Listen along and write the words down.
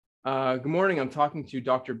Good morning. I'm talking to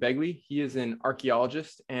Dr. Begley. He is an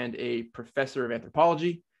archaeologist and a professor of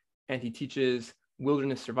anthropology, and he teaches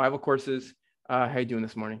wilderness survival courses. How are you doing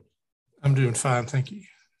this morning? I'm doing fine, thank you.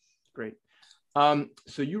 Great.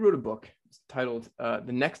 So you wrote a book titled The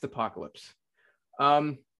Next Apocalypse.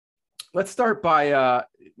 Let's start by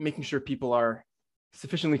making sure people are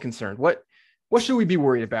sufficiently concerned. What should we be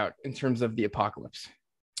worried about in terms of the apocalypse?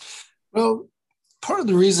 Well, part of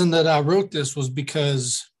the reason that I wrote this was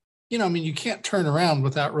because, you can't turn around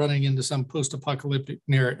without running into some post-apocalyptic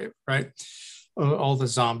narrative, right? All the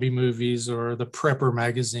zombie movies or the prepper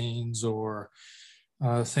magazines or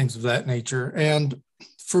things of that nature. And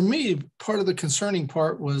for me, part of the concerning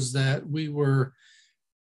part was that we were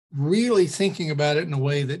really thinking about it in a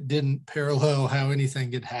way that didn't parallel how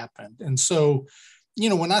anything had happened. And so,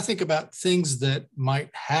 when I think about things that might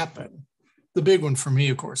happen, the big one for me,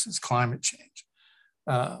 of course, is climate change.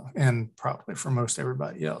 And probably for most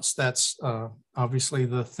everybody else, that's obviously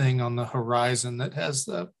the thing on the horizon that has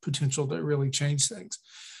the potential to really change things.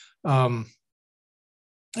 In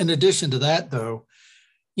addition to that, though,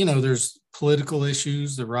 there's political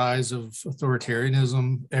issues. The rise of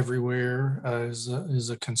authoritarianism everywhere is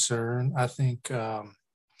a concern. I think,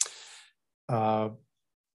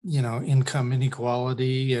 income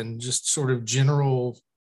inequality and just sort of general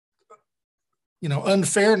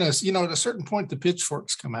unfairness, at a certain point, the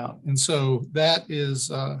pitchforks come out. And so that is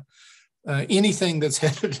anything that's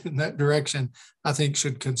headed in that direction, I think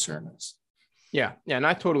should concern us. Yeah. And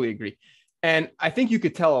I totally agree. And I think you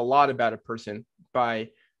could tell a lot about a person by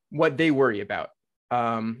what they worry about.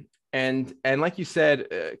 And like you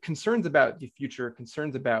said, concerns about the future,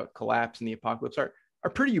 concerns about collapse and the apocalypse are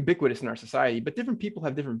pretty ubiquitous in our society, but different people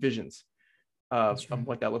have different visions of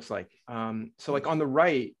what that looks like. So like on the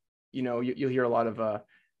right, you'll hear a lot of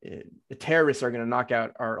the terrorists are going to knock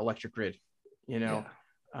out our electric grid,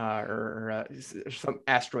 or some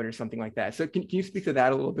asteroid or something like that. So can you speak to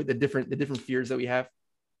that a little bit, the different fears that we have?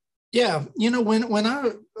 Yeah, when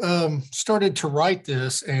I started to write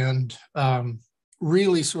this and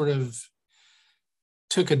really sort of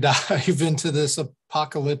took a dive into this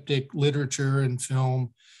apocalyptic literature and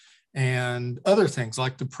film and other things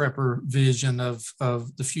like the prepper vision of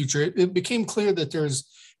the future, it became clear that there's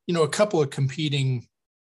a couple of competing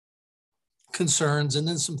concerns and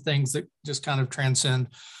then some things that just kind of transcend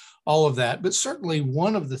all of that. But certainly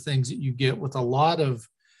one of the things that you get with a lot of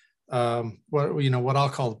what I'll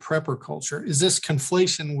call the prepper culture is this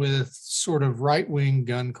conflation with sort of right-wing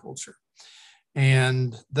gun culture.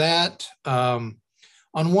 And that, on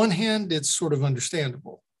one hand, it's sort of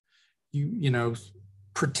understandable.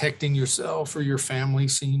 Protecting yourself or your family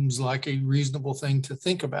seems like a reasonable thing to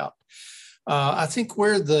think about. I think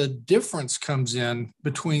where the difference comes in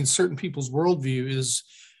between certain people's worldview is,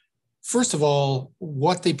 first of all,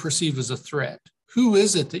 what they perceive as a threat. Who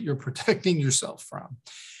is it that you're protecting yourself from?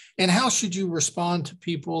 And how should you respond to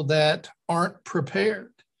people that aren't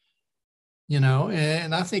prepared? And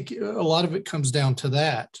I think a lot of it comes down to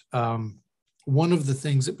that. One of the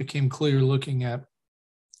things that became clear looking at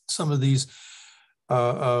some of these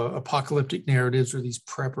apocalyptic narratives or these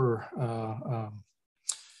prepper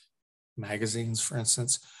magazines, for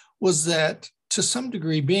instance, was that to some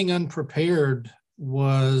degree being unprepared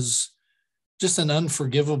was just an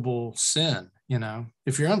unforgivable sin.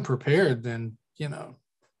 If you're unprepared, then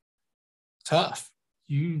tough,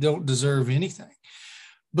 you don't deserve anything.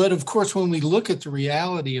 But of course, when we look at the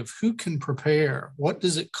reality of who can prepare, what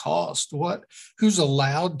does it cost, who's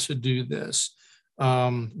allowed to do this,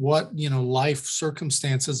 what life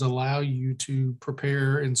circumstances allow you to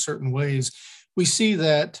prepare in certain ways, we see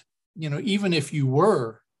that even if you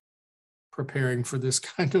were preparing for this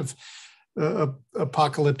kind of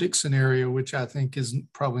apocalyptic scenario, which I think is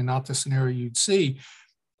probably not the scenario you'd see,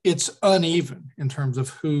 it's uneven in terms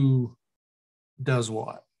of who does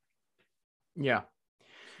what. Yeah.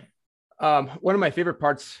 One of my favorite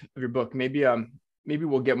parts of your book, maybe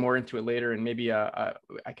we'll get more into it later, and maybe I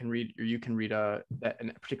can read, or you can read a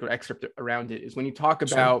particular excerpt around it, is when you talk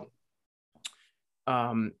about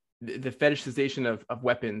the fetishization of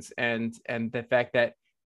weapons and the fact that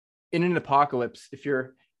in an apocalypse, if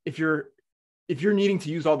you're needing to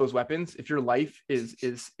use all those weapons, if your life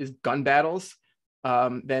is gun battles,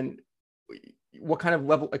 then what kind of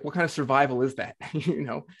level, like what kind of survival is that?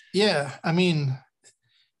 Yeah, I mean,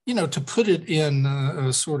 to put it in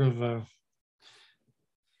a sort of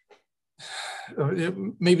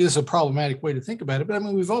maybe this is a problematic way to think about it, but I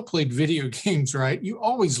mean, we've all played video games, right? You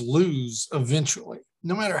always lose eventually,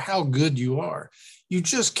 no matter how good you are. You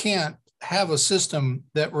just can't have a system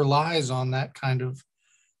that relies on that kind of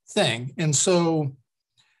thing. And so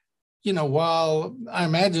while I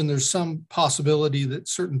imagine there's some possibility that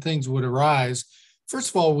certain things would arise, first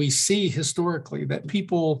of all, we see historically that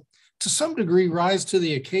people to some degree rise to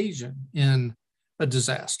the occasion in a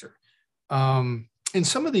disaster. In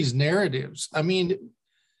some of these narratives, I mean,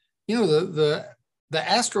 the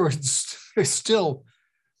asteroids is still,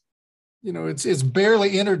 it's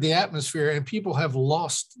barely entered the atmosphere and people have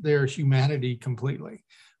lost their humanity completely.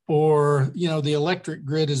 Or, the electric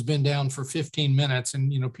grid has been down for 15 minutes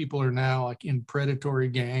and, people are now like in predatory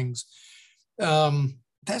gangs.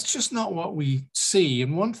 That's just not what we see.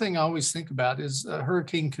 And one thing I always think about is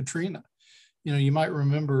Hurricane Katrina. You might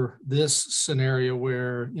remember this scenario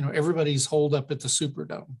where, everybody's holed up at the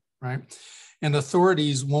Superdome, right? And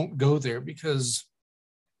authorities won't go there because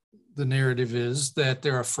the narrative is that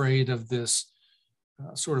they're afraid of this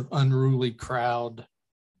sort of unruly crowd.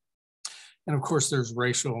 And of course, there's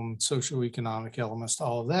racial and socioeconomic elements to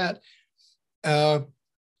all of that.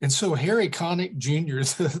 And so Harry Connick Jr.,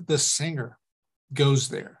 the singer, goes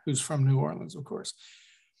there, who's from New Orleans, of course,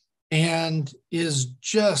 and is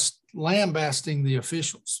just lambasting the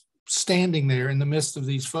officials, standing there in the midst of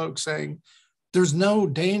these folks saying, there's no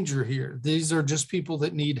danger here. These are just people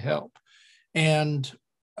that need help. And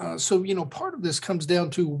so, part of this comes down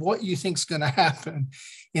to what you think is going to happen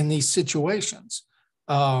in these situations.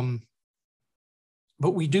 But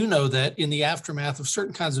we do know that in the aftermath of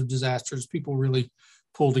certain kinds of disasters, people really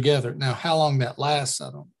pull together. Now, how long that lasts, I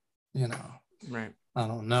don't know.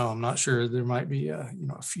 I'm not sure. There might be a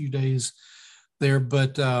few days there,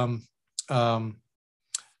 but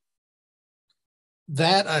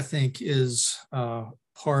that I think is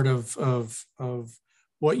part of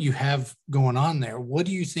what you have going on there. What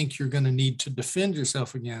do you think you're going to need to defend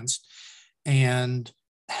yourself against, and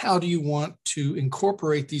how do you want to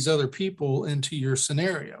incorporate these other people into your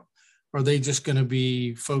scenario? Are they just going to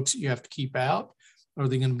be folks that you have to keep out? Are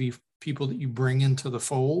they going to be people that you bring into the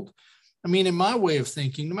fold? I mean, in my way of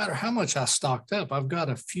thinking, no matter how much I stocked up, I've got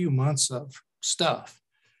a few months of stuff.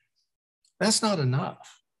 That's not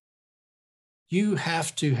enough. You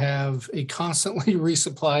have to have a constantly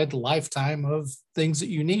resupplied lifetime of things that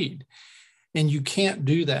you need. And you can't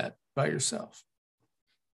do that by yourself.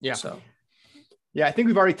 Yeah. Yeah, I think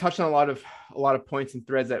we've already touched on a lot of points and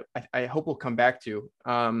threads that I hope we'll come back to.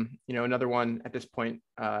 Another one at this point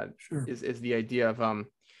Sure. is the idea of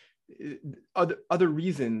other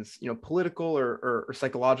reasons, political or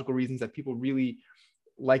psychological reasons that people really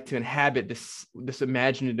like to inhabit this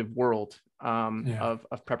imaginative world of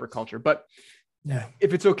prepper culture. But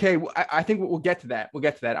if it's okay, I think we'll get to that.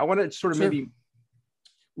 I want to sort of maybe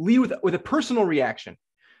lead with a personal reaction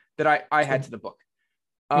that I had to the book.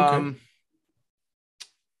 Okay.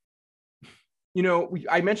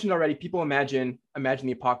 I mentioned already, people imagine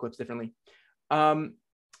the apocalypse differently.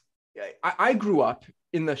 I grew up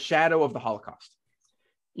in the shadow of the Holocaust.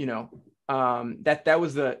 That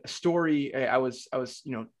was the story I was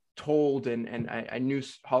told, and I knew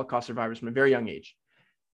Holocaust survivors from a very young age.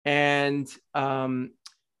 And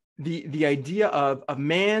the idea of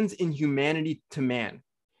man's inhumanity to man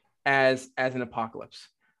as an apocalypse,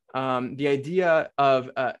 the idea of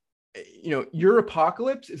your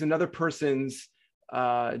apocalypse is another person's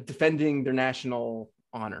defending their national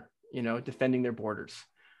honor, defending their borders.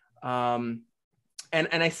 And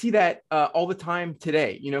I see that all the time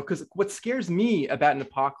today, because what scares me about an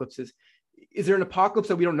apocalypse is there an apocalypse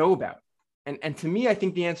that we don't know about? And to me, I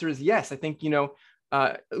think the answer is yes. I think,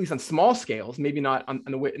 at least on small scales, maybe not on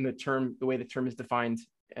the way the term is defined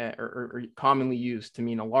or commonly used to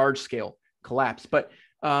mean a large scale collapse. But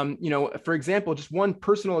for example, just one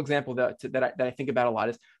personal example that I think about a lot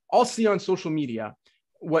is I'll see on social media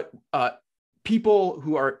what people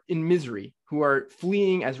who are in misery, who are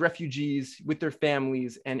fleeing as refugees with their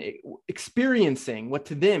families and experiencing what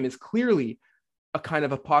to them is clearly a kind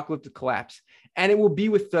of apocalyptic collapse. And it will be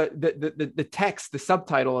with the text, the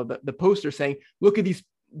subtitle of the poster saying, look at these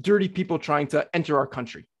dirty people trying to enter our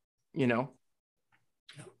country, and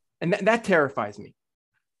that terrifies me.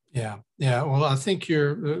 Yeah. Well, I think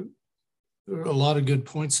there are a lot of good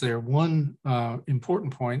points there. One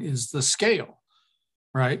important point is the scale,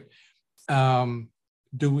 right?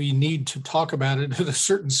 Do we need to talk about it at a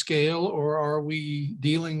certain scale, or are we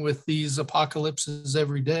dealing with these apocalypses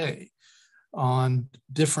every day on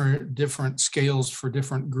different scales for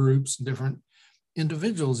different groups, different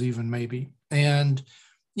individuals even maybe? And,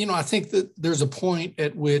 I think that there's a point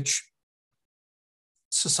at which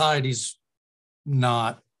society's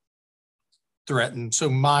not threatened. So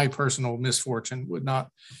my personal misfortune would not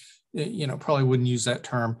probably wouldn't use that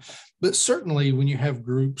term, but certainly when you have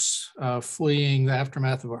groups fleeing the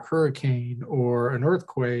aftermath of a hurricane or an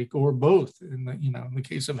earthquake or both, in the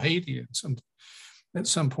case of Haiti at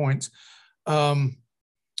some points,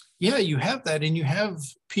 you have that, and you have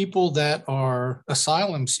people that are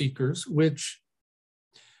asylum seekers, which,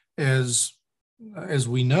 as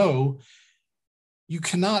we know, you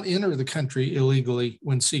cannot enter the country illegally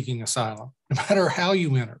when seeking asylum, no matter how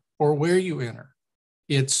you enter or where you enter.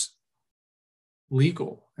 It's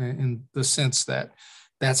legal in the sense that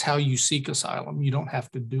that's how you seek asylum. You don't have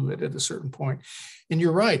to do it at a certain point. And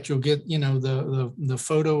you're right. You'll get, the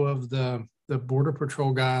photo of the Border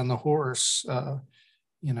Patrol guy on the horse,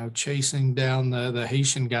 chasing down the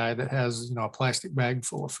Haitian guy that has, a plastic bag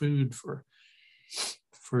full of food for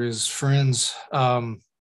his friends.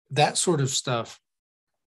 That sort of stuff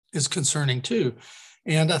is concerning too.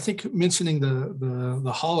 And I think mentioning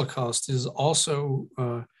the Holocaust is also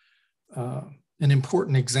an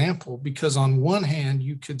important example, because on one hand,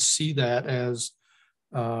 you could see that as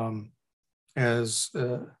an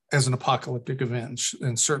apocalyptic event,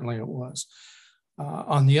 and certainly it was.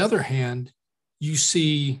 On the other hand, you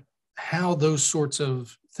see how those sorts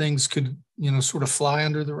of things could, sort of fly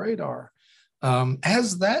under the radar,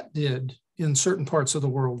 as that did in certain parts of the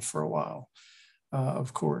world for a while,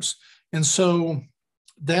 of course. And so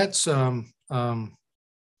that's,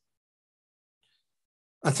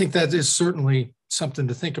 I think that is certainly something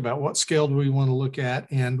to think about. What scale do we want to look at,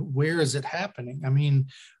 and where is it happening? I mean,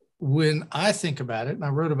 when I think about it, and I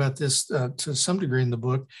wrote about this to some degree in the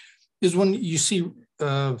book, is when you see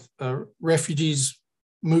refugees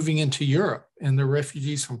moving into Europe, and they're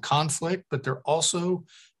refugees from conflict, but they're also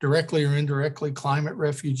directly or indirectly climate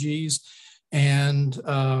refugees. And,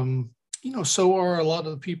 so are a lot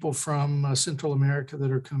of the people from Central America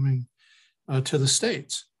that are coming to the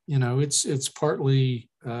States. It's partly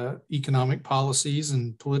economic policies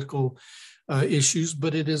and political issues,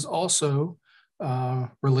 but it is also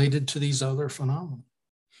related to these other phenomena.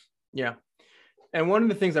 Yeah. And one of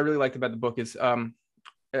the things I really liked about the book is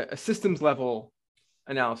a systems level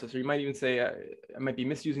analysis, or you might even say, I might be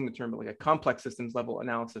misusing the term, but like a complex systems level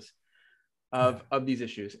analysis of these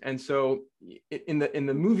issues. And so in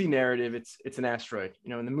the movie narrative, it's an asteroid,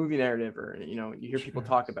 in the movie narrative, or, you hear people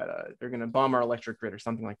talk about they're going to bomb our electric grid or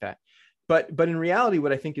something like that. But in reality,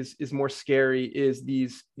 what I think is more scary is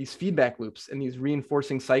these feedback loops and these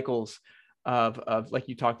reinforcing cycles of like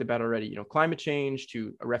you talked about already, climate change,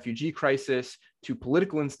 to a refugee crisis, to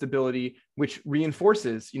political instability, which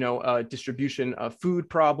reinforces, a distribution of food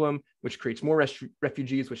problem, which creates more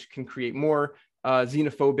refugees, which can create more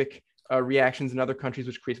xenophobic reactions in other countries,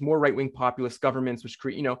 which creates more right-wing populist governments, which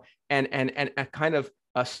create, and a kind of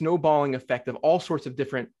a snowballing effect of all sorts of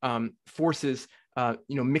different forces,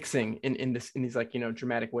 mixing in these like,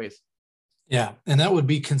 dramatic ways. Yeah, and that would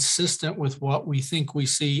be consistent with what we think we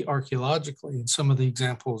see archaeologically in some of the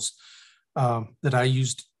examples that I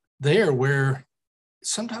used there, where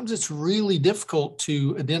sometimes it's really difficult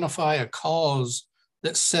to identify a cause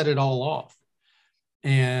that set it all off.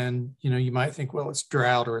 And, you might think, well, it's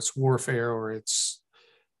drought, or it's warfare, or it's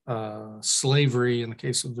slavery in the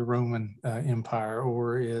case of the Roman Empire,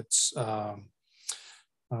 or it's,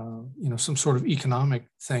 some sort of economic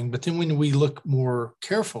thing. But then when we look more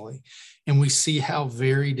carefully and we see how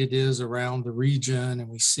varied it is around the region, and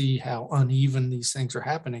we see how uneven these things are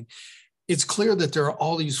happening, it's clear that there are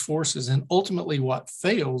all these forces, and ultimately what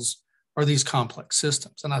fails are these complex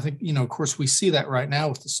systems. And I think, of course, we see that right now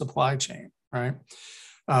with the supply chain, right?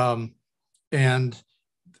 And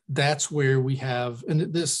that's where we have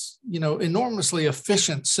this, enormously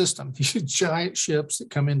efficient system, these giant ships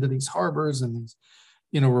that come into these harbors, and these,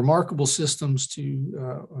 remarkable systems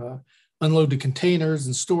to unload the containers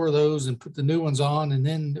and store those and put the new ones on. And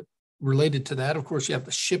then related to that, of course, you have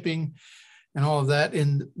the shipping and all of that.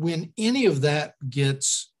 And when any of that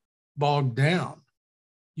gets bogged down,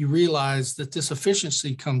 you realize that this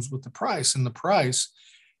efficiency comes with the price, and the price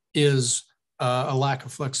is a lack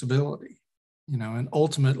of flexibility, and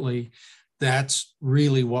ultimately that's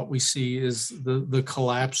really what we see is the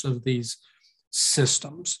collapse of these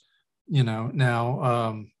systems.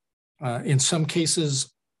 Now in some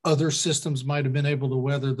cases, other systems might have been able to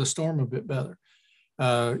weather the storm a bit better.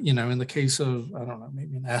 In the case of, I don't know,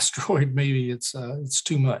 maybe an asteroid, maybe it's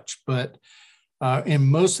too much. But in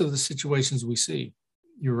most of the situations we see,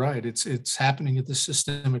 you're right, it's happening at the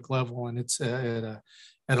systemic level, and it's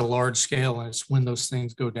at a large scale, and it's when those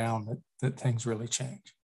things go down that things really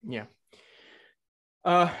change. Yeah.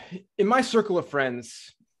 In my circle of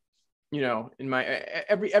friends, in my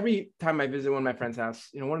every time I visit one of my friends' house,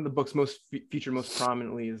 one of the books featured most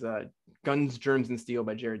prominently is Guns, Germs, and Steel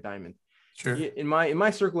by Jared Diamond. Sure. In my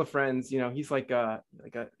circle of friends, he's like a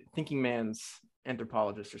thinking man's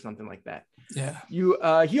anthropologist or something like that. Yeah.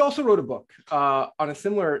 He also wrote a book on a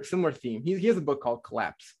similar theme. He has a book called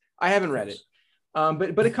Collapse. I haven't read it,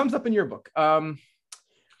 but it comes up in your book.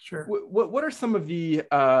 Sure. What are some of the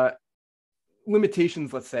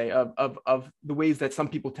limitations, let's say, of the ways that some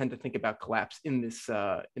people tend to think about collapse in this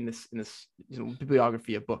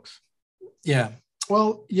bibliography of books? Yeah.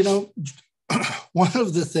 Well, one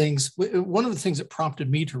of the things that prompted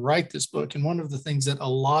me to write this book, and one of the things that a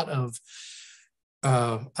lot of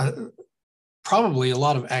probably a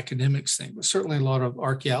lot of academics think, but certainly a lot of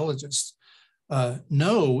archaeologists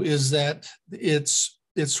know, is that it's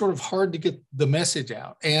sort of hard to get the message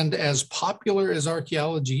out. And as popular as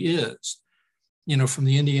archaeology is, from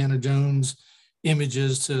the Indiana Jones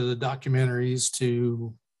images to the documentaries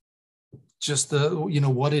to just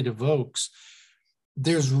what it evokes,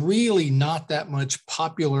 there's really not that much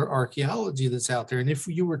popular archaeology that's out there. And if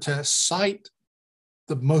you were to cite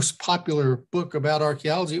the most popular book about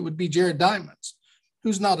archaeology, it would be Jared Diamond's,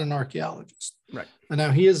 who's not an archaeologist. Right. And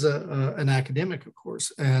now he is an academic, of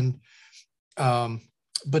course, but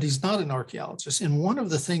he's not an archaeologist. And one of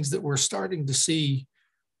the things that we're starting to see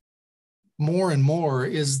more and more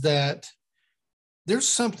is that there's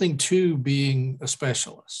something to being a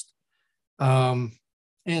specialist. And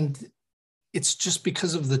it's just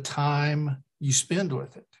because of the time you spend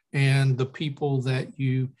with it and the people that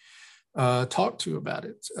you talk to about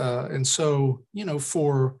it. And so,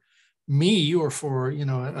 for me, or for,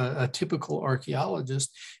 a typical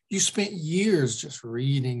archaeologist, you spent years just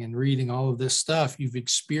reading and reading all of this stuff. You've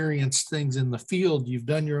experienced things in the field. You've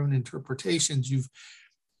done your own interpretations. You've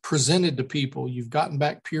presented to people. You've gotten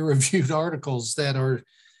back peer-reviewed articles that are,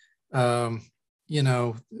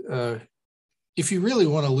 if you really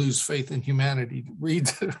want to lose faith in humanity, read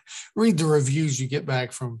the reviews you get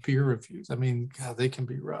back from peer reviews. I mean, God, they can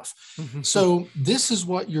be rough. So this is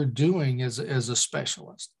what you're doing as a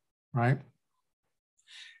specialist, right?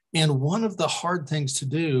 And one of the hard things to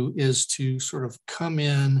do is to sort of come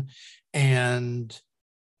in and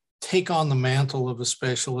take on the mantle of a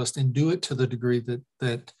specialist and do it to the degree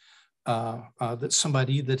that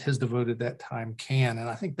somebody that has devoted that time can. And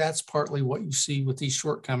I think that's partly what you see with these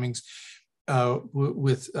shortcomings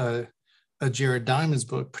with Jared Diamond's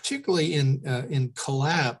book, particularly in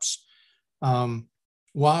Collapse.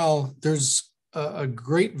 While there's a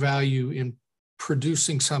great value in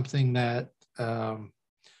producing something that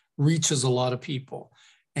reaches a lot of people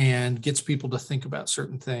and gets people to think about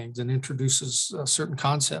certain things and introduces certain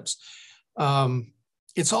concepts,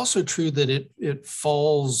 it's also true that it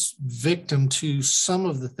falls victim to some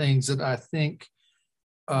of the things that I think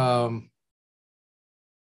an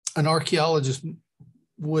archaeologist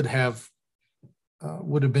would have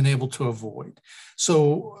been able to avoid.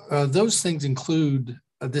 So those things include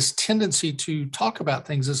this tendency to talk about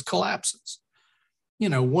things as collapses.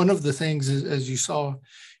 One of the things, as you saw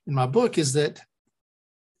in my book, is that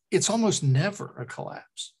it's almost never a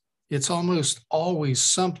collapse. It's almost always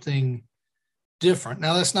something different.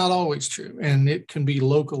 Now, that's not always true, and it can be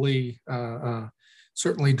locally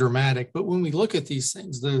certainly dramatic. But when we look at these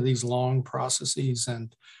things, there are these long processes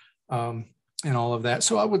and all of that.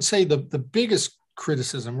 So I would say the biggest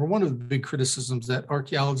criticism, or one of the big criticisms that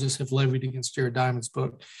archaeologists have levied against Jared Diamond's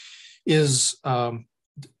book, is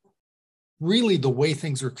really the way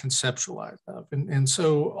things are conceptualized of. And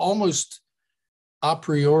so almost a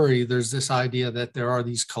priori, there's this idea that there are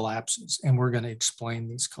these collapses and we're going to explain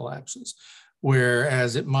these collapses.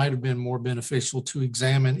 Whereas it might have been more beneficial to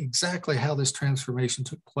examine exactly how this transformation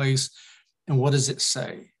took place and what does it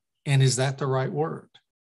say? And is that the right word?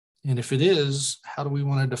 And if it is, how do we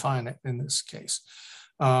want to define it in this case?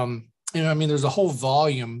 There's a whole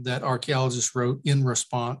volume that archaeologists wrote in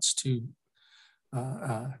response to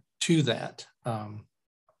that.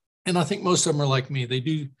 And I think most of them are like me. They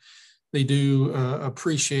do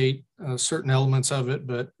appreciate certain elements of it,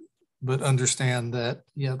 but understand that,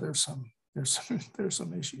 yeah, there's some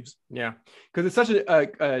issues. Yeah, because it's such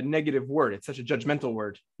a negative word. It's such a judgmental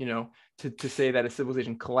word, to say that a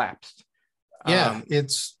civilization collapsed. Yeah,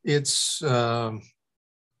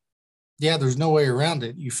 there's no way around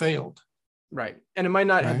it. You failed. Right. And it might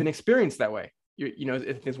not have been experienced that way.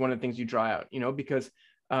 It's one of the things you draw out, because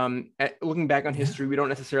looking back on history, we don't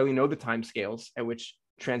necessarily know the time scales at which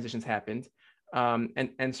transitions happened,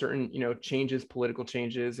 and certain, changes, political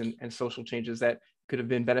changes and social changes that could have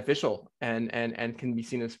been beneficial and can be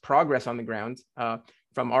seen as progress on the ground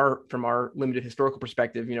from our limited historical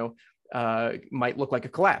perspective, might look like a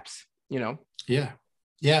collapse, Yeah.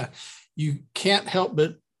 You can't help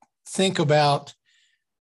but think about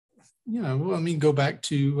I mean, go back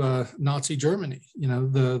to Nazi Germany.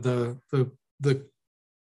 The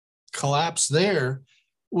collapse there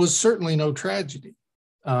was certainly no tragedy,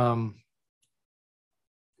 at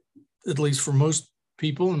least for most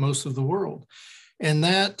people and most of the world. And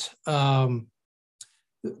that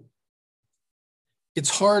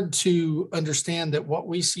it's hard to understand that what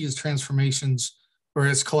we see as transformations or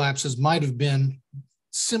as collapses might have been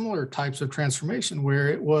similar types of transformation, where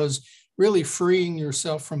it was really freeing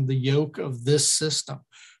yourself from the yoke of this system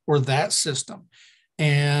or that system,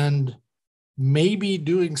 and maybe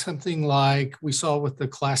doing something like we saw with the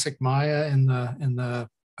classic Maya in the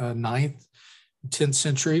 9th, 10th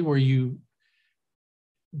century, where you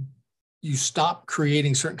stop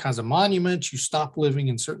creating certain kinds of monuments, you stop living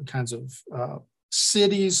in certain kinds of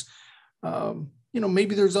cities.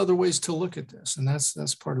 Maybe there's other ways to look at this, and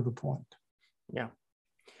that's part of the point. Yeah.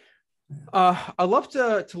 I'd love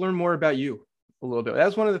to learn more about you a little bit. That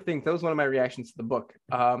was one of the things. That was one of my reactions to the book.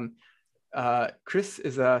 Chris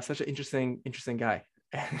is such an interesting guy,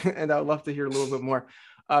 and I would love to hear a little bit more.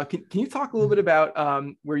 Can you talk a little bit about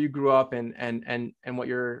where you grew up and what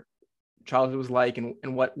your childhood was like, and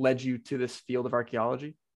what led you to this field of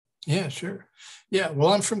archaeology? Yeah, sure. Yeah,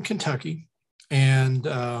 well, I'm from Kentucky, and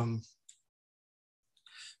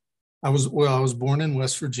I was born in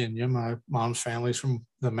West Virginia. My mom's family's from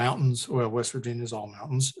the mountains. Well, West Virginia is all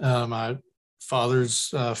mountains. My father's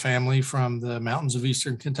family from the mountains of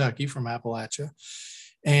Eastern Kentucky, from Appalachia.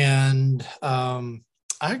 And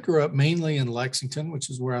I grew up mainly in Lexington, which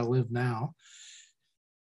is where I live now,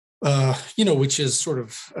 which is sort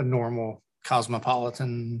of a normal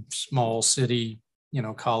cosmopolitan, small city,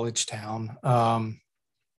 college town.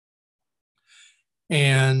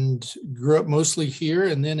 And grew up mostly here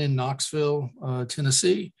and then in Knoxville,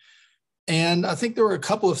 Tennessee. And I think there were a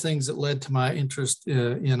couple of things that led to my interest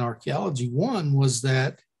in archaeology. One was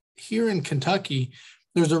that here in Kentucky,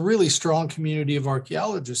 there's a really strong community of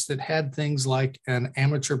archaeologists that had things like an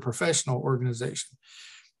amateur professional organization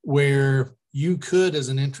where you could, as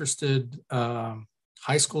an interested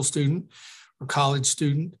high school student or college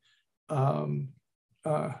student,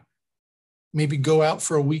 maybe go out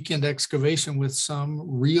for a weekend excavation with some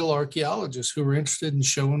real archaeologists who were interested in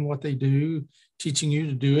showing what they do, teaching you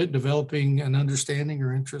to do it, developing an understanding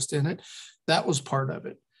or interest in it. That was part of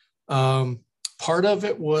it. Part of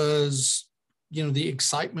it was, the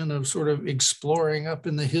excitement of sort of exploring up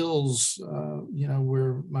in the hills,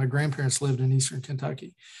 where my grandparents lived in Eastern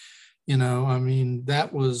Kentucky. That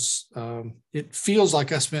was, it feels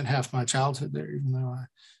like I spent half my childhood there, even though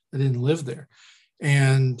I didn't live there.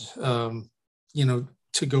 And,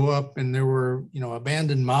 to go up, and there were,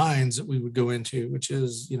 abandoned mines that we would go into, which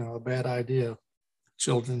is, a bad idea.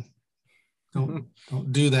 Children, don't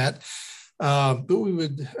do that. But we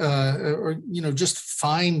would, just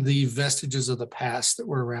find the vestiges of the past that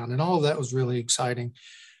were around. And all of that was really exciting.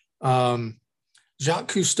 Jacques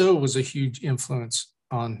Cousteau was a huge influence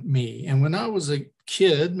on me. And when I was a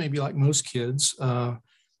kid, maybe like most kids, I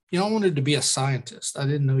wanted to be a scientist. I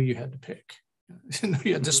didn't know you had to pick. I didn't know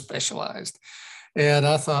you had to specialize. And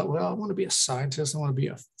I thought, well, I want to be a scientist. I want to be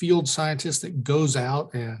a field scientist that goes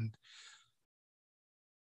out and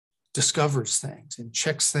discovers things and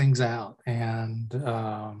checks things out, and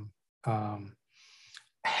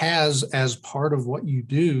has, as part of what you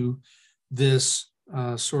do, this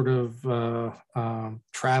sort of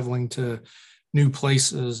traveling to new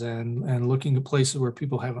places and looking at places where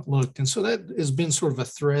people haven't looked. And so that has been sort of a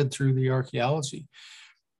thread through the archaeology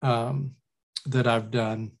that I've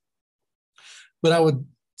done. But I would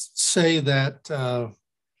say that,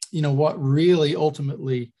 what really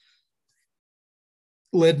ultimately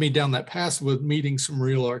led me down that path was meeting some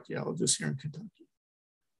real archaeologists here in Kentucky.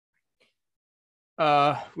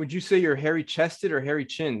 Would you say you're hairy-chested or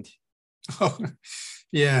hairy-chinned? Oh,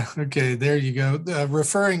 yeah. Okay, there you go.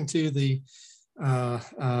 Referring to the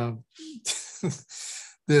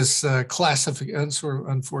this sort of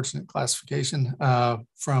unfortunate classification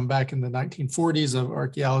from back in the 1940s of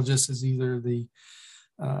archaeologists as either the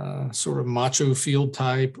sort of macho field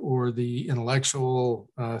type or the intellectual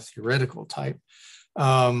theoretical type.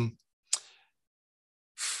 Gosh,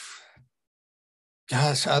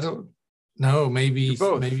 I don't know. Maybe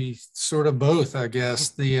sort of both. I guess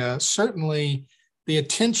the certainly the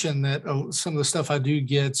attention that some of the stuff I do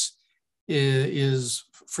gets is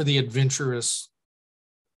for the adventurous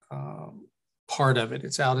part of it.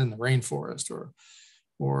 It's out in the rainforest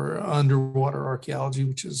or underwater archaeology,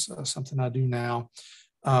 which is something I do now.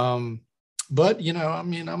 But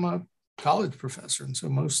I'm a college professor, and so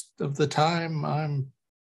most of the time I'm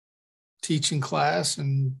teaching class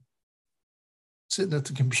and sitting at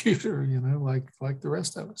the computer, like the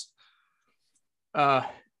rest of us. uh,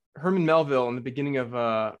 Herman Melville in the beginning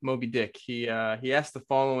of Moby Dick, he asked the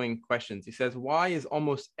following questions. He says, "Why is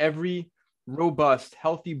almost every robust,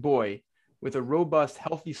 healthy boy with a robust,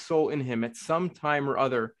 healthy soul in him at some time or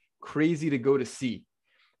other crazy to go to sea?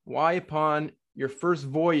 Why, upon your first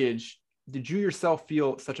voyage, did you yourself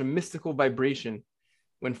feel such a mystical vibration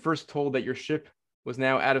when first told that your ship was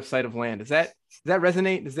now out of sight of land?" Does that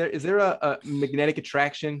resonate? Is there a magnetic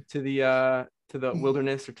attraction to the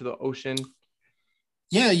wilderness or to the ocean?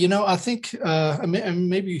 Yeah, I think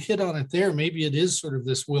maybe you hit on it there. Maybe it is sort of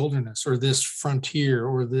this wilderness or this frontier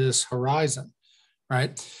or this horizon,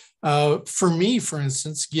 right? For me, for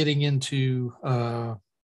instance, getting into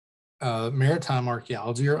maritime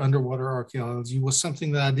archaeology or underwater archaeology was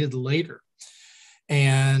something that I did later.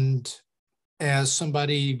 And as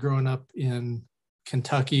somebody growing up in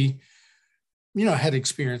Kentucky, I had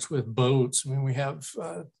experience with boats. I mean, we have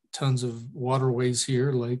tons of waterways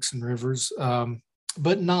here, lakes and rivers,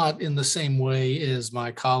 but not in the same way as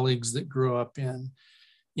my colleagues that grew up in,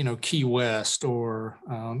 Key West or,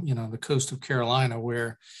 the coast of Carolina,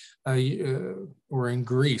 where, or in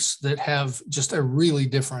Greece, that have just a really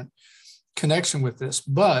different connection with this.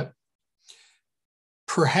 But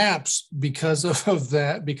perhaps because of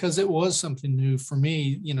that, because it was something new for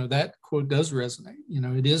me, that quote does resonate.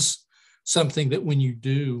 It is something that when you,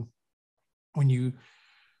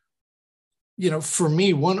 for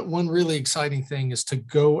me, one really exciting thing is to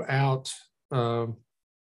go out,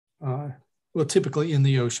 typically in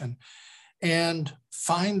the ocean, and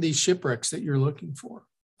find these shipwrecks that you're looking for,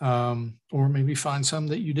 or maybe find some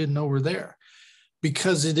that you didn't know were there,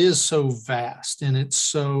 because it is so vast and it's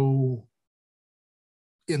so,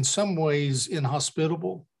 in some ways,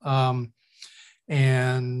 inhospitable, and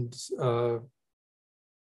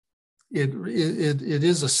it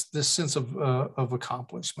is this sense of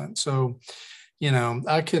accomplishment. So,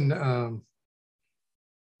 I can, I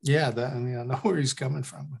know where he's coming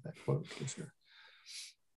from with that quote for sure.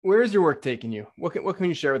 Where is your work taking you? What can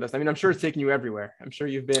you share with us? I mean, I'm sure it's taking you everywhere. I'm sure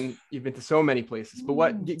you've been to so many places,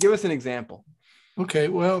 but give us an example. Okay,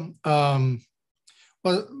 well, I'll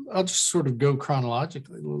just sort of go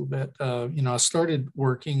chronologically a little bit. I started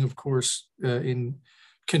working, of course, in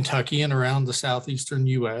Kentucky and around the southeastern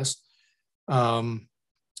U.S. And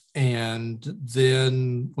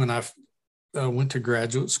then when I went to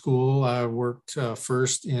graduate school, I worked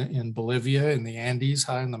first in Bolivia in the Andes,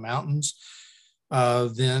 high in the mountains.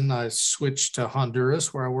 Then I switched to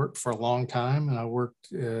Honduras, where I worked for a long time, and I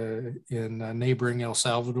worked in neighboring El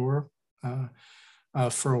Salvador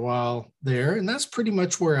for a while there. And that's pretty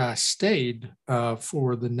much where I stayed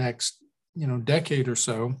for the next decade or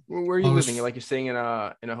so. Where are you living? Like you're staying in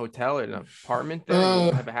a hotel or an apartment there?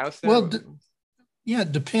 You have a house there? Well, yeah,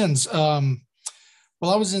 it depends. Well,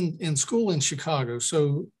 I was in school in Chicago,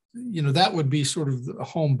 so that would be sort of a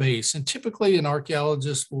home base. And typically, an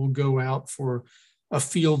archaeologist will go out for a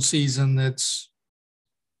field season that's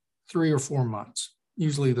 3 or 4 months,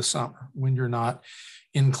 usually the summer, when you're not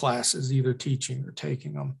in classes, either teaching or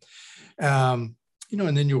taking them. And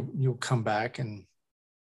then you'll come back, and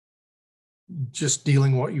just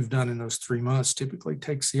dealing what you've done in those 3 months typically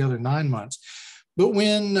takes the other 9 months. But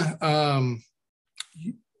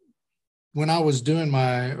when I was doing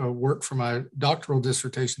my work for my doctoral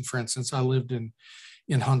dissertation, for instance, I lived in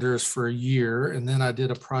Honduras for a year, and then I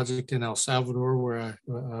did a project in El Salvador where I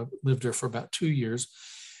lived there for about 2 years.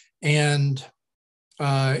 And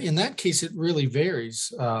in that case, it really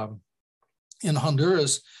varies. In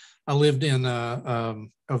Honduras, I lived in a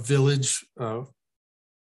village,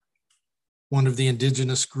 one of the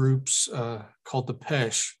indigenous groups called the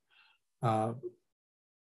Pesh.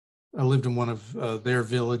 I lived in one of their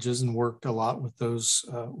villages and worked a lot with those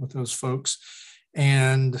folks.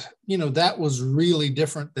 And, that was really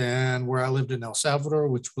different than where I lived in El Salvador,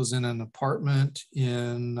 which was in an apartment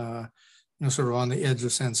in, sort of on the edge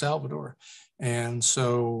of San Salvador. And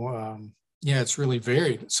so, it's really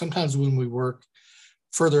varied. Sometimes when we work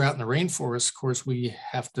further out in the rainforest, of course, we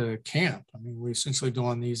have to camp. I mean, we essentially go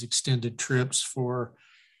on these extended trips for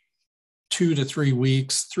 2 to 3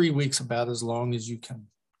 weeks, 3 weeks about as long as you can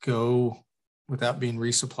go without being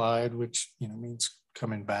resupplied, which means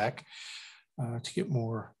coming back to get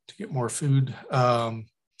more food.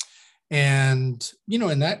 And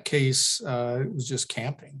in that case, it was just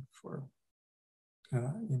camping for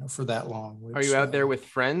for that long. Which, are you out there with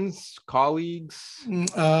friends, colleagues,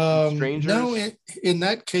 strangers? No, in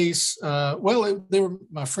that case, they were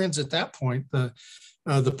my friends at that point. The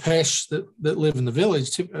Pesh that live in the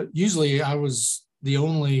village. Usually, I was the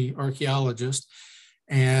only archaeologist,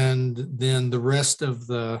 and then the rest of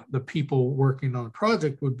the people working on the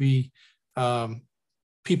project would be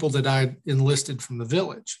people that I enlisted from the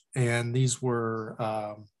village. And these were,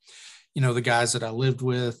 the guys that I lived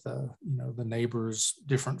with, the neighbors,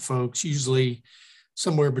 different folks, usually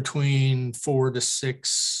somewhere between 4 to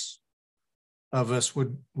 6 of us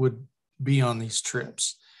would be on these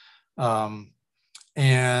trips. And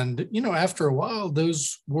after a while,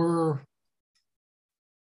 those were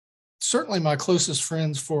certainly my closest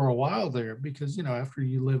friends for a while there, because, after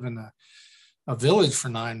you live in a village for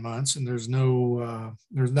 9 months and there's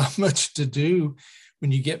not much to do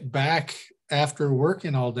when you get back after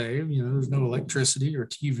working all day, there's no electricity or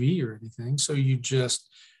TV or anything. So you just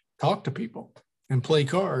talk to people and play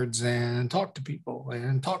cards and talk to people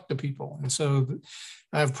and talk to people. And so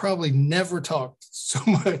I've probably never talked so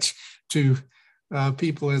much to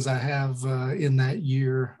people as I have in that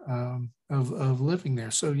year of living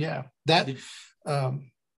there. So yeah, that.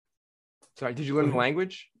 Sorry, did you learn the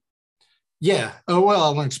language? Yeah. Oh, well, I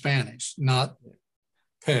learned Spanish, not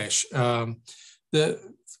Pesh.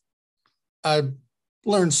 I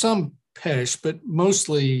learned some Pesh, but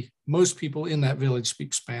most people in that village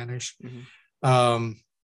speak Spanish. Mm-hmm.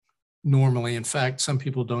 Normally, in fact, some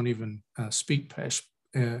people don't even speak Pesh.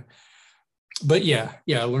 But yeah,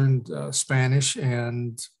 I learned Spanish,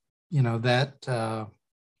 and that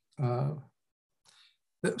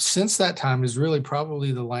since that time is really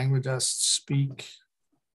probably the language I speak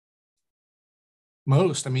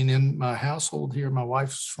most. I mean, in my household here, my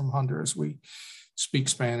wife's from Honduras. We speak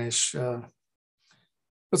Spanish.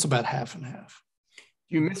 That's about half and half.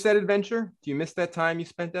 Do you miss that adventure? Do you miss that time you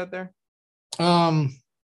spent out there?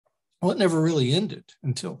 Well, it never really ended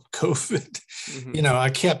until COVID. Mm-hmm.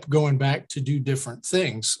 I kept going back to do different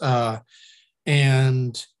things.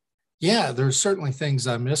 And yeah, there's certainly things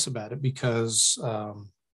I miss about it, because,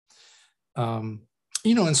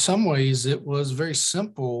 in some ways it was very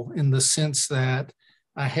simple in the sense that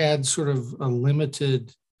I had sort of a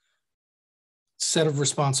limited set of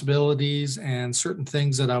responsibilities and certain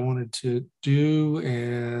things that I wanted to do.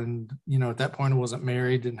 And, at that point I wasn't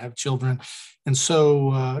married, didn't have children. And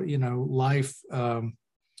so, life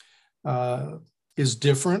is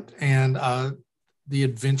different. And the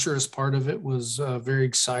adventurous part of it was very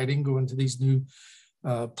exciting, going to these new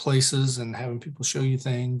places and having people show you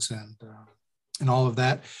things and all of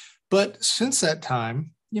that. But since that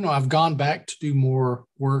time, I've gone back to do more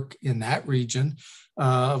work in that region.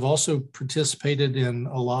 I've also participated in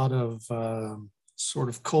a lot of sort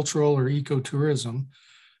of cultural or ecotourism,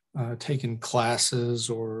 taken classes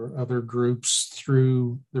or other groups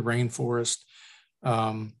through the rainforest.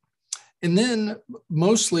 And then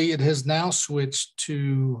mostly it has now switched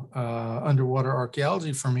to underwater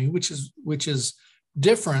archaeology for me, which is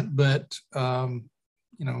different, but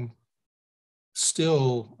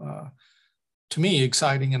still to me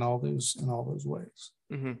exciting in all those ways.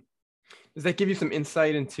 Mm-hmm. Does that give you some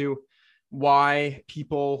insight into why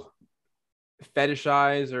people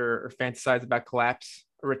fetishize or fantasize about collapse,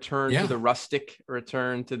 a return to the rustic, a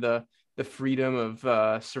return to the freedom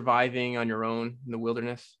of surviving on your own in the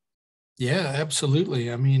wilderness? Yeah,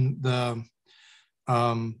 absolutely. I mean,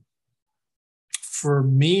 for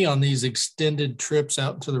me on these extended trips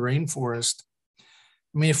out into the rainforest,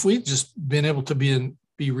 I mean, if we'd just been able to be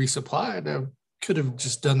resupplied, I could have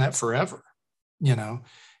just done that forever.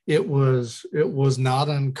 It was not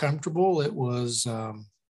uncomfortable. It was, all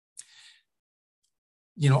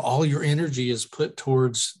your energy is put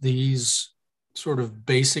towards these sort of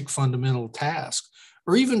basic fundamental tasks,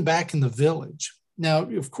 or even back in the village. Now,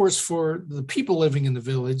 of course, for the people living in the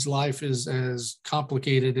village, life is as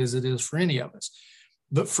complicated as it is for any of us.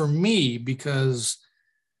 But for me, because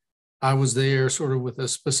I was there sort of with a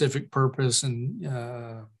specific purpose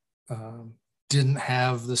and didn't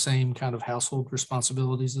have the same kind of household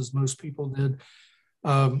responsibilities as most people did.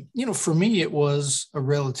 For me, it was a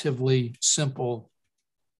relatively simple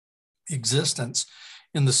existence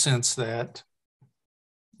in the sense that,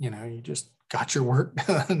 you just got your work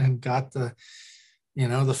done and got the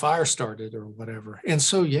fire started or whatever. And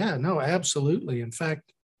so, yeah, no, absolutely. In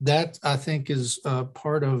fact, that I think is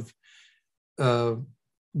part of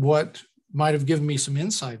what might have given me some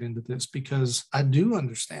insight into this, because I do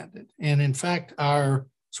understand it. And in fact, our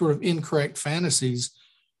sort of incorrect fantasies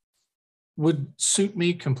would suit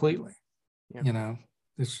me completely. Yeah.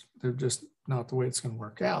 They're just not the way it's going to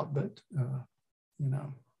work out, but,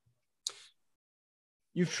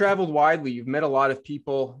 You've traveled widely. You've met a lot of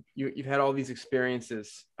people. You've had all these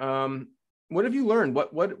experiences. What have you learned?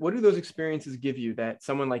 What do those experiences give you that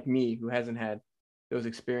someone like me who hasn't had those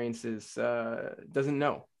experiences doesn't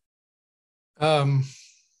know? Well,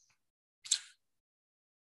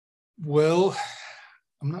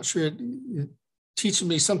 I'm not sure it teaches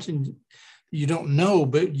me something you don't know,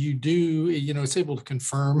 but you do, it's able to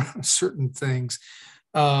confirm certain things.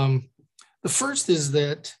 The first is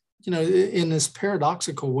that, in this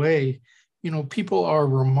paradoxical way, people are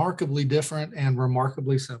remarkably different and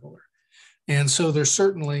remarkably similar. And so there's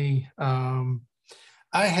certainly, I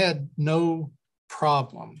had no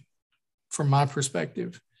problem from my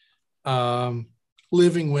perspective,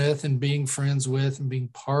 living with and being friends with and being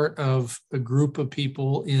part of a group of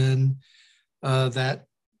people in that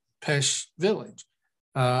Pesh village.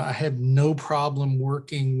 I had no problem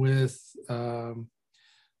working with,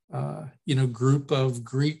 group of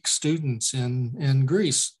Greek students in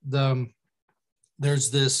Greece.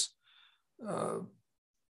 There's this,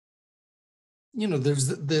 there's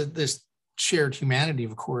this shared humanity,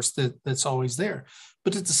 of course, that's always there.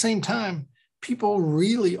 But at the same time, people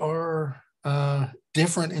really are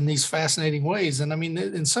different in these fascinating ways. And I mean,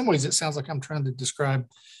 in some ways, it sounds like I'm trying to describe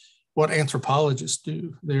what anthropologists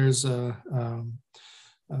do. There's a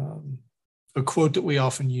quote that we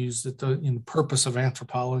often use that the purpose of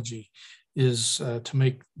anthropology is to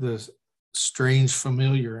make the strange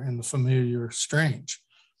familiar and the familiar strange,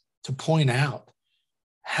 to point out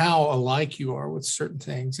how alike you are with certain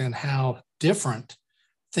things and how different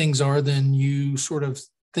things are than you sort of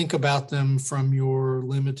think about them from your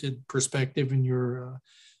limited perspective and your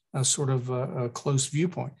sort of a close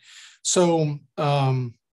viewpoint. So,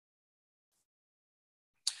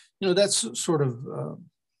 that's sort of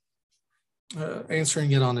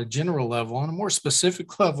answering it on a general level. On a more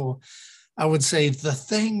specific level, I would say the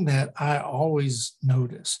thing that I always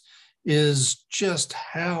notice is just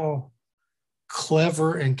how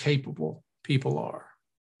clever and capable people are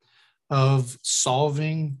of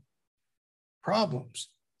solving problems,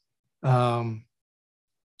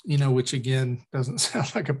 which again doesn't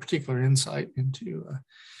sound like a particular insight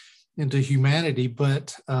into humanity,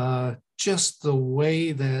 but just the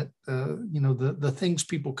way that the things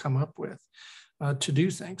people come up with to do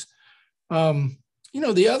things.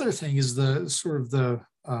 The other thing is the sort of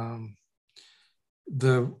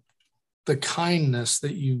the kindness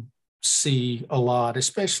that you see a lot,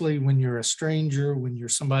 especially when you're a stranger, when you're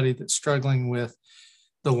somebody that's struggling with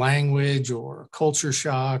the language or culture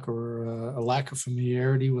shock or a lack of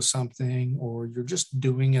familiarity with something, or you're just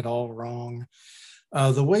doing it all wrong.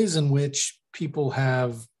 The ways in which people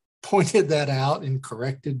have pointed that out and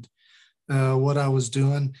corrected what I was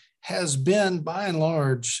doing has been, by and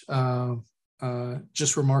large,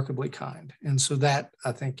 just remarkably kind. And so that,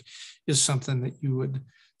 I think, is something that you would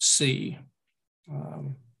see,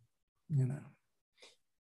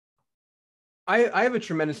 I have a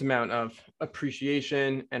tremendous amount of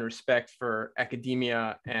appreciation and respect for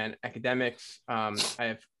academia and academics. I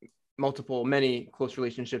have many close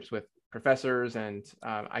relationships with professors, and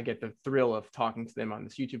I get the thrill of talking to them on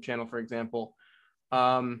this YouTube channel, for example.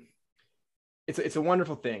 It's a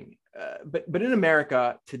wonderful thing. But in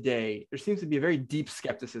America today, there seems to be a very deep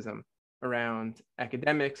skepticism around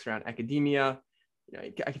academics, around academia.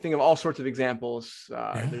 I can think of all sorts of examples.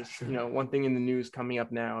 There's sure. One thing in the news coming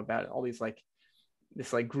up now about all these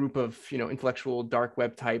this group of intellectual dark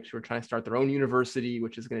web types who are trying to start their own university,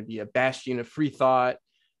 which is going to be a bastion of free thought.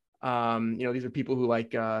 These are people who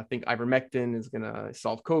think ivermectin is going to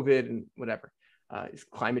solve COVID and whatever.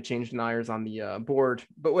 Climate change deniers on the board,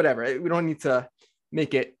 but whatever. We don't need to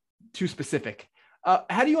make it too specific.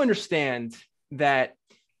 How do you understand that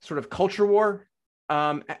sort of culture war?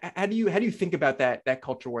 How do you think about that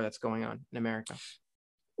culture war that's going on in America?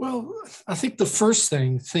 Well, I think the first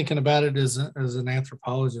thing, thinking about it as an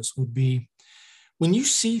anthropologist, would be when you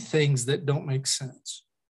see things that don't make sense,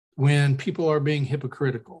 when people are being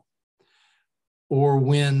hypocritical, or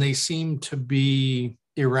when they seem to be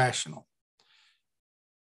irrational.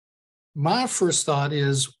 My first thought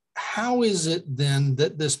is, how is it then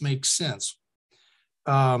that this makes sense?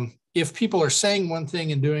 If people are saying one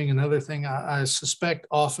thing and doing another thing, I suspect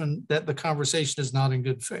often that the conversation is not in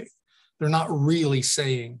good faith. They're not really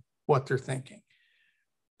saying what they're thinking.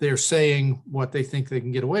 They're saying what they think they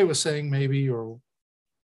can get away with saying, maybe, or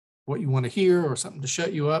what you want to hear, or something to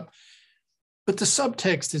shut you up. But the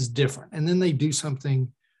subtext is different. And then they do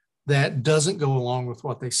something that doesn't go along with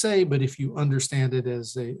what they say. But if you understand it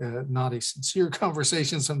as not a sincere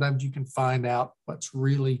conversation, sometimes you can find out what's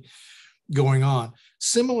really going on.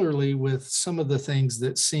 Similarly, with some of the things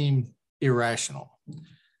that seem irrational,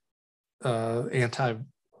 anti-vax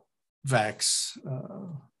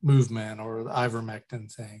movement, or the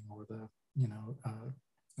ivermectin thing, or the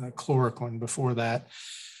chloroquine before that.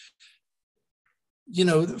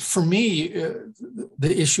 For me,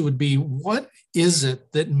 the issue would be, what is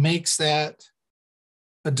it that makes that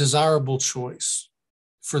a desirable choice?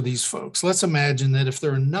 for these folks. Let's imagine that if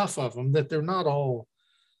there are enough of them, that they're not all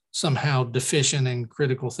somehow deficient in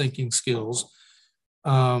critical thinking skills.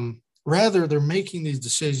 Rather, they're making these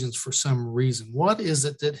decisions for some reason. What is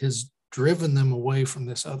it that has driven them away from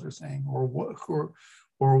this other thing? Or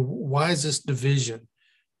why is this division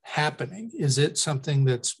happening? Is it something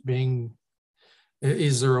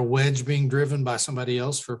is there a wedge being driven by somebody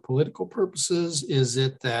else for political purposes? Is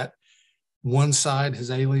it that one side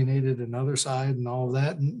has alienated another side and all of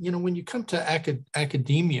that? And, when you come to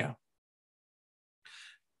academia,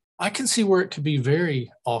 I can see where it could be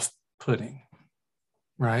very off-putting,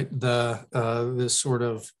 right? This sort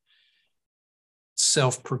of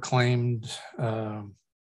self-proclaimed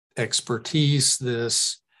expertise,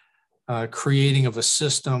 this creating of a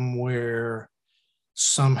system where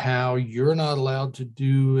somehow you're not allowed to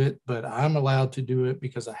do it, but I'm allowed to do it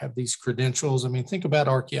because I have these credentials. I mean, think about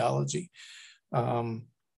archaeology. To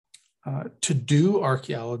do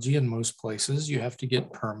archaeology in most places, you have to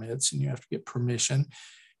get permits and you have to get permission.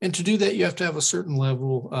 And to do that, you have to have a certain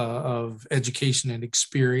level of education and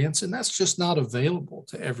experience, and that's just not available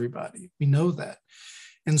to everybody. We know that.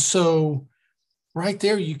 And so right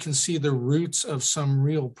there, you can see the roots of some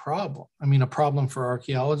real problem. I mean, a problem for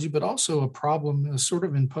archaeology, but also a problem sort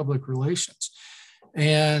of in public relations.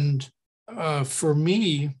 And for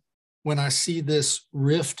me, when I see this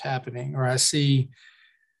rift happening, or I see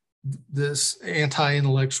this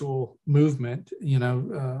anti-intellectual movement,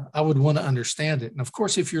 I would want to understand it. And of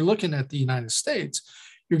course, if you're looking at the United States,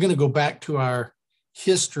 you're going to go back to our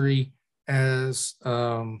history as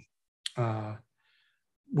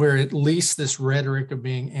where at least this rhetoric of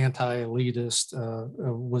being anti-elitist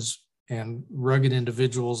was, and rugged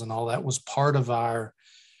individuals and all that was part of our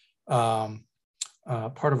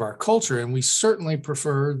culture. And we certainly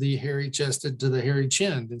prefer the hairy-chested to the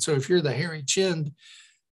hairy-chinned. And so if you're the hairy-chinned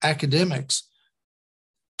academics,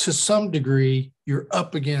 to some degree, you're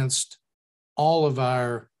up against all of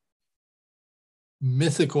our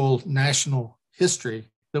mythical national history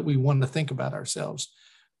that we want to think about ourselves.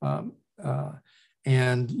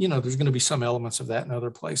 And, there's going to be some elements of that in other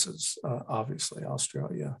places, obviously,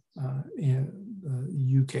 Australia, and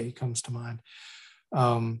the UK comes to mind.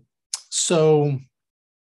 So,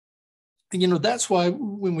 that's why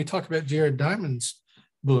when we talk about Jared Diamond's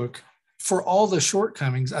book, for all the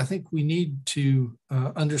shortcomings, I think we need to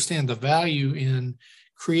understand the value in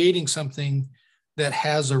creating something that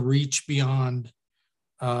has a reach beyond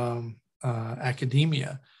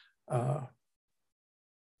academia,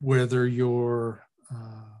 whether you're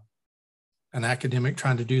an academic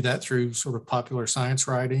trying to do that through sort of popular science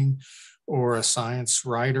writing, or a science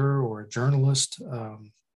writer, or a journalist.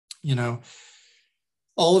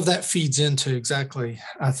 All of that feeds into exactly,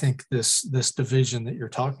 I think, this division that you're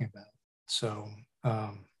talking about. So,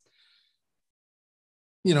 I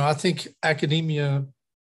think academia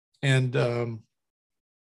and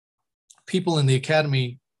people in the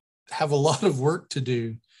academy have a lot of work to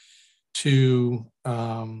do to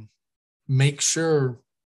make sure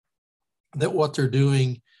that what they're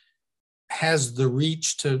doing has the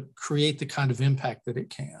reach to create the kind of impact that it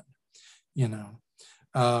can.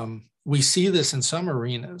 We see this in some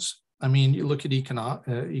arenas. I mean, you look at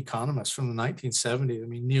economists from the 1970s. I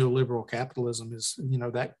mean, neoliberal capitalism is,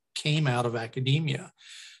 that came out of academia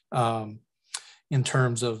in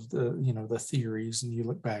terms of the theories. And you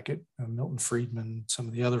look back at Milton Friedman, some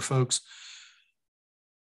of the other folks,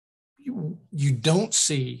 you don't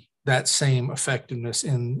see that same effectiveness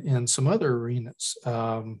in some other arenas,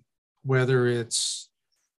 whether it's,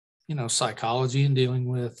 psychology and dealing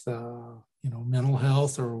with, mental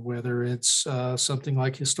health, or whether it's something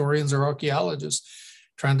like historians or archaeologists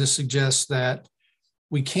trying to suggest that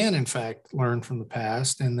we can, in fact, learn from the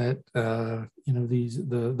past, and that,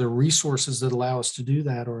 the resources that allow us to do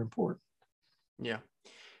that are important. Yeah.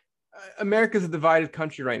 America's a divided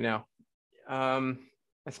country right now.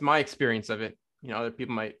 That's my experience of it. Other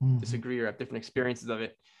people might disagree or have different experiences of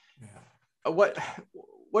it. Yeah. What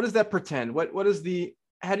does that portend?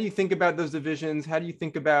 How do you think about those divisions? How do you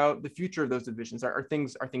think about the future of those divisions? Are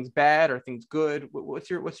things bad? Are things good?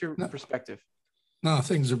 What's your perspective? No,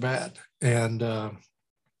 things are bad, and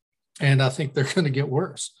I think they're going to get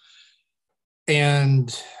worse.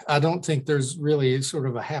 And I don't think there's really sort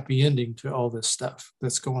of a happy ending to all this stuff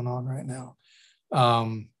that's going on right now.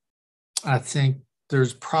 I think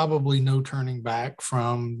there's probably no turning back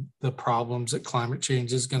from the problems that climate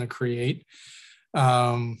change is going to create.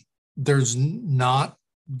 There's not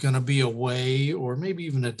going to be a way, or maybe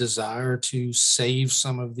even a desire, to save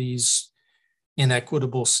some of these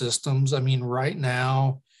inequitable systems. I mean, right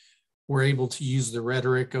now, we're able to use the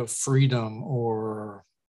rhetoric of freedom or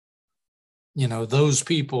those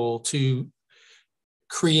people to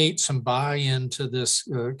create some buy-in to this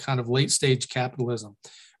kind of late stage capitalism.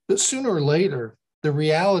 But sooner or later, the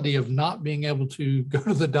reality of not being able to go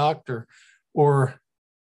to the doctor or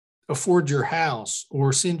afford your house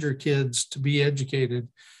or send your kids to be educated,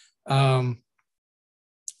 that's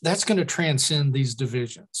going to transcend these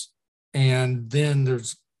divisions. And then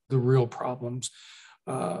there's the real problems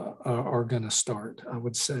are going to start, I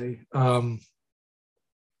would say. And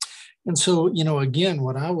so, again,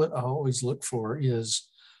 what I would always look for is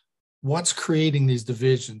what's creating these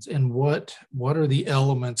divisions, and what are the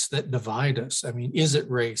elements that divide us? I mean, is it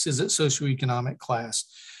race? Is it socioeconomic class?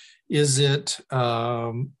 Is it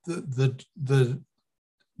the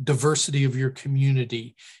diversity of your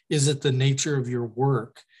community? Is it the nature of your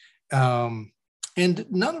work? And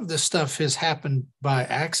none of this stuff has happened by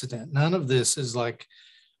accident. None of this is like,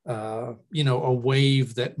 a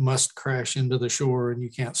wave that must crash into the shore and you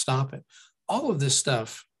can't stop it. All of this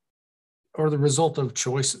stuff are the result of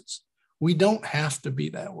choices. We don't have to be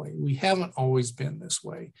that way. We haven't always been this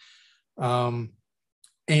way. And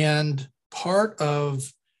part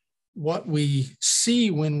of what we see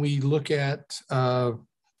when we look at, sort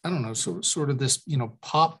of this,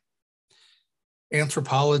 pop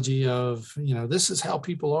anthropology of, this is how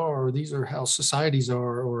people are, or these are how societies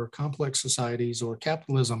are, or complex societies, or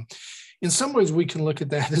capitalism. In some ways, we can look at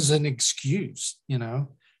that as an excuse,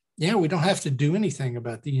 Yeah, we don't have to do anything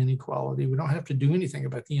about the inequality. We don't have to do anything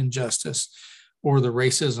about the injustice or the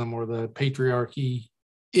racism or the patriarchy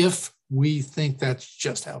if we think that's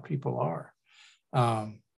just how people are.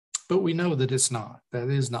 But we know that it's not. That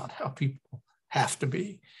is not how people have to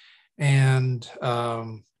be. And,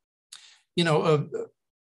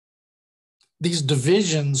 these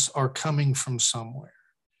divisions are coming from somewhere,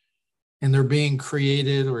 and they're being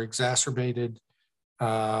created or exacerbated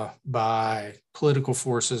by political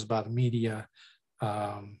forces, by the media,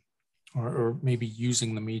 or maybe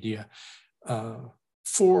using the media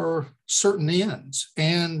for certain ends.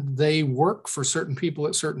 And they work for certain people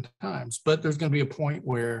at certain times, but there's going to be a point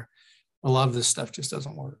where a lot of this stuff just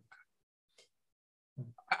doesn't work.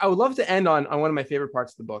 I would love to end on one of my favorite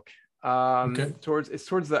parts of the book. Okay. Towards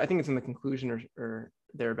the, I think it's in the conclusion or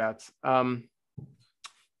thereabouts.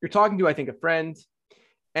 You're talking to, I think, a friend,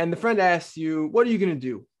 and the friend asks you, what are you going to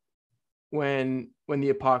do when the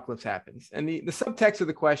apocalypse happens? And the subtext of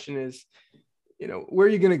the question is, where are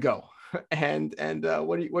you going to go? and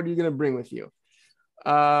what are you going to bring with you?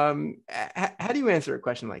 How do you answer a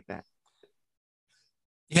question like that?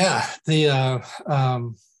 Yeah,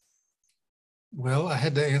 well, I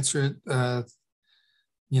had to answer it,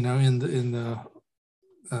 in the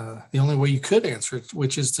only way you could answer it,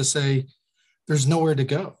 which is to say, there's nowhere to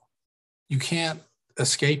go. You can't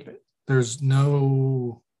escape it. There's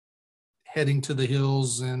no heading to the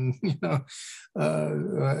hills and,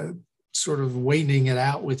 sort of waiting it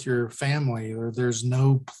out with your family, or there's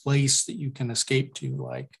no place that you can escape to,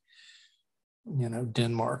 like,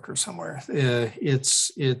 Denmark or somewhere.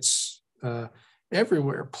 It's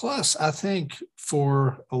everywhere. Plus, I think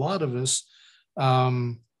for a lot of us,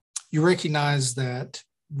 you recognize that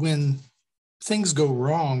when things go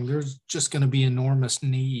wrong, there's just going to be enormous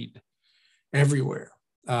need everywhere.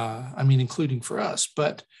 Including for us.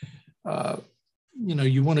 But, you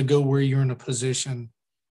want to go where you're in a position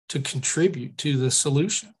to contribute to the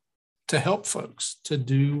solution, to help folks, to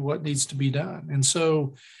do what needs to be done. And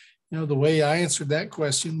so, the way I answered that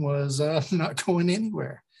question was I'm not going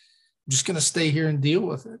anywhere. I'm just going to stay here and deal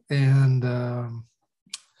with it. And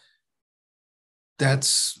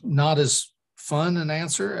that's not as fun an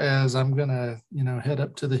answer as I'm going to, head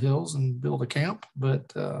up to the hills and build a camp.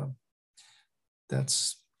 But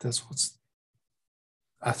that's what's,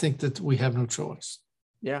 I think that we have no choice.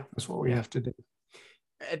 Yeah. That's what we have to do.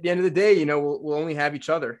 At the end of the day, we'll only have each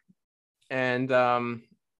other, and,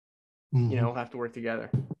 we'll have to work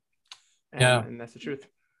together. And that's the truth.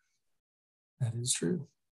 That is true.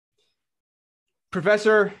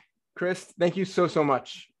 Professor Chris, thank you so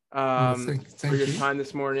much thank for your you. time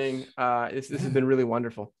this morning. This has been really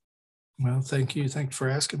wonderful. Well, thank you. Thanks for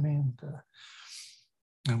asking me. And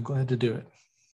I'm glad to do it.